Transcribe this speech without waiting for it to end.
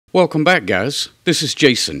Welcome back, guys. This is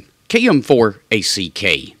Jason,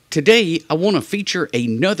 KM4ACK. Today, I want to feature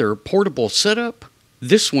another portable setup,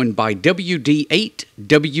 this one by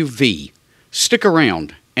WD8WV. Stick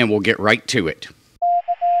around, and we'll get right to it.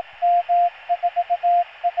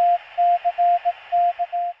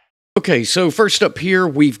 Okay, so first up here,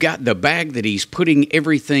 we've got the bag that he's putting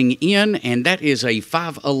everything in, and that is a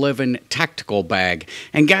 511 tactical bag.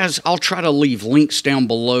 And guys, I'll try to leave links down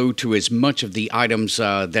below to as much of the items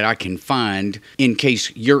that I can find in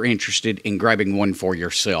case you're interested in grabbing one for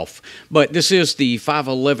yourself. But this is the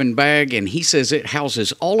 511 bag, and he says it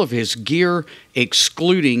houses all of his gear,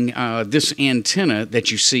 excluding this antenna that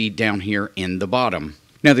you see down here in the bottom.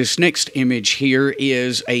 Now, this next image here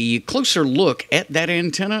is a closer look at that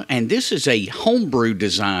antenna, and this is a homebrew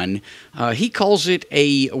design. He calls it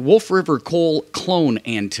a Wolf River coil clone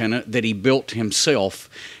antenna that he built himself.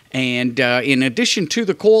 And in addition to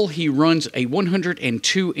the coil, he runs a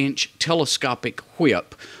 102-inch telescopic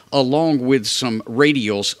whip, along with some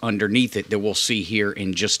radials underneath it that we'll see here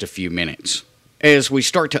in just a few minutes. As we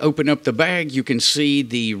start to open up the bag, you can see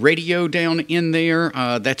the radio down in there.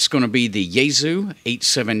 That's going to be the Yaesu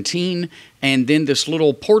 817. And then this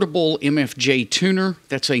little portable MFJ tuner,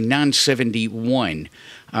 that's a 971.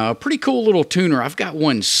 Pretty cool little tuner. I've got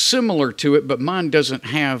one similar to it, but mine doesn't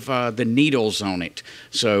have the needles on it.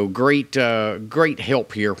 So great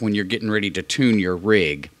help here when you're getting ready to tune your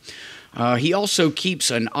rig. He also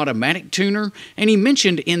keeps an automatic tuner, and he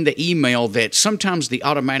mentioned in the email that sometimes the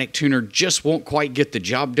automatic tuner just won't quite get the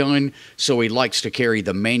job done, so he likes to carry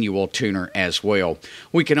the manual tuner as well.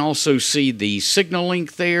 We can also see the signal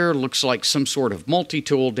link there. Looks like some sort of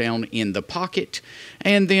multi-tool down in the pocket.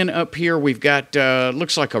 And then up here we've got,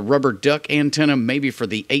 looks like a rubber duck antenna, maybe for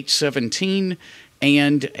the 817.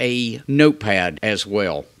 And a notepad as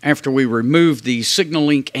well. After we remove the signal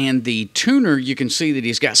link and the tuner, you can see that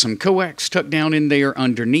he's got some coax tucked down in there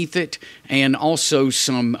underneath it, and also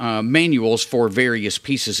some manuals for various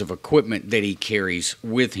pieces of equipment that he carries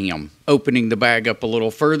with him. Opening the bag up a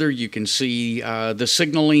little further, you can see the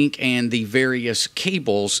signal link and the various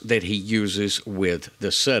cables that he uses with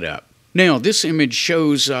the setup. Now, this image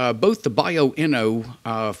shows both the Bioenno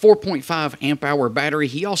 4.5 amp hour battery.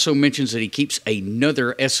 He also mentions that he keeps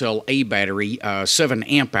another SLA battery, 7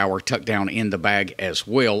 amp hour, tucked down in the bag as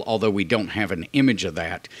well, although we don't have an image of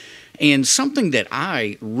that. And something that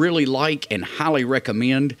I really like and highly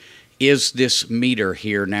recommend is this meter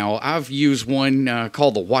here. Now, I've used one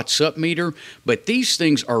called the What's Up meter, but these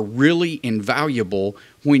things are really invaluable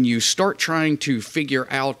when you start trying to figure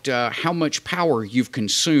out how much power you've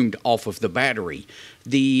consumed off of the battery.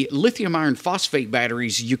 The lithium iron phosphate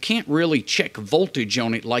batteries, you can't really check voltage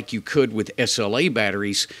on it like you could with SLA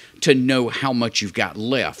batteries to know how much you've got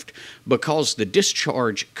left. Because the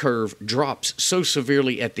discharge curve drops so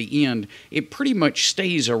severely at the end, it pretty much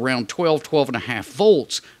stays around 12.5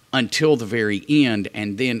 volts until the very end,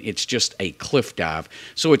 and then it's just a cliff dive.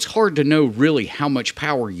 So it's hard to know really how much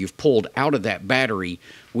power you've pulled out of that battery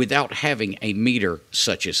without having a meter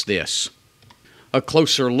such as this. A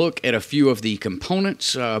closer look at a few of the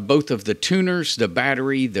components, both of the tuners, the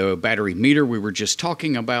battery meter we were just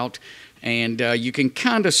talking about, and you can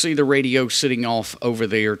kind of see the radio sitting off over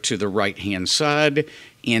there to the right-hand side.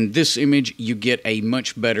 In this image, you get a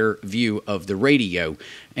much better view of the radio.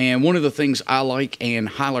 And one of the things I like and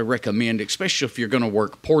highly recommend, especially if you're going to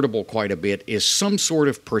work portable quite a bit, is some sort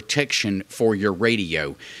of protection for your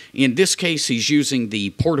radio. In this case, he's using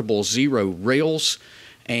the Portable Zero rails,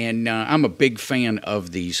 and I'm a big fan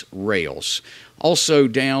of these rails. Also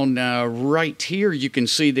down right here, you can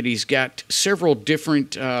see that he's got several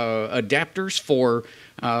different adapters for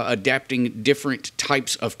adapting different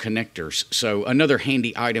types of connectors. So another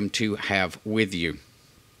handy item to have with you.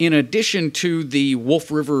 In addition to the Wolf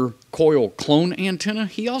River coil clone antenna,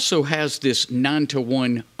 he also has this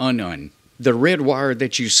 9-to-1 Unknown. The red wire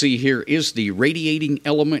that you see here is the radiating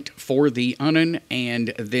element for the Unknown,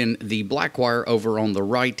 and then the black wire over on the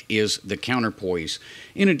right is the counterpoise.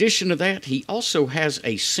 In addition to that, he also has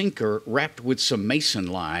a sinker wrapped with some mason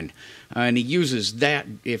line, and he uses that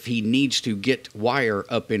if he needs to get wire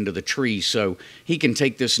up into the tree. So he can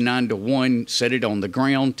take this 9-to-1, set it on the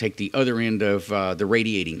ground, take the other end of the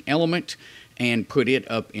radiating element, and put it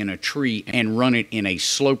up in a tree and run it in a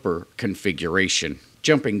sloper configuration.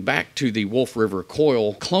 Jumping back to the Wolf River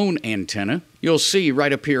coil clone antenna, you'll see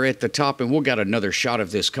right up here at the top, and we'll got another shot of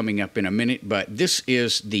this coming up in a minute, but this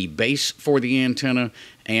is the base for the antenna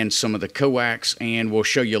and some of the coax, and we'll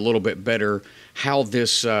show you a little bit better how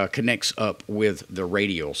this connects up with the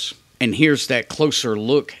radials. And here's that closer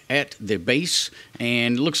look at the base,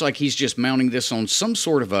 and looks like he's just mounting this on some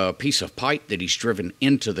sort of a piece of pipe that he's driven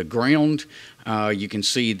into the ground. You can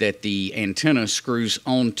see that the antenna screws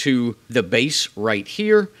onto the base right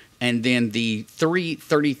here, and then the three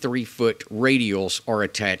 33-foot radials are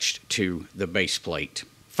attached to the base plate.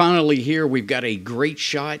 Finally here, we've got a great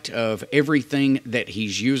shot of everything that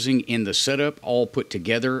he's using in the setup, all put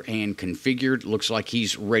together and configured. Looks like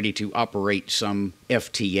he's ready to operate some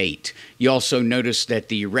FT8. You also notice that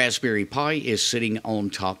the Raspberry Pi is sitting on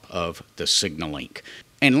top of the SignaLink.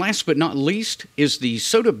 And last but not least is the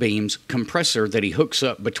SodaBeams compressor that he hooks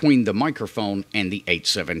up between the microphone and the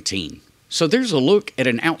 817. So there's a look at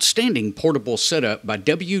an outstanding portable setup by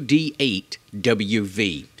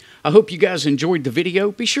WD8WV. I hope you guys enjoyed the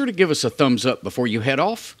video. Be sure to give us a thumbs up before you head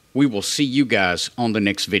off. We will see you guys on the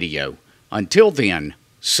next video. Until then,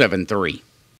 7-3.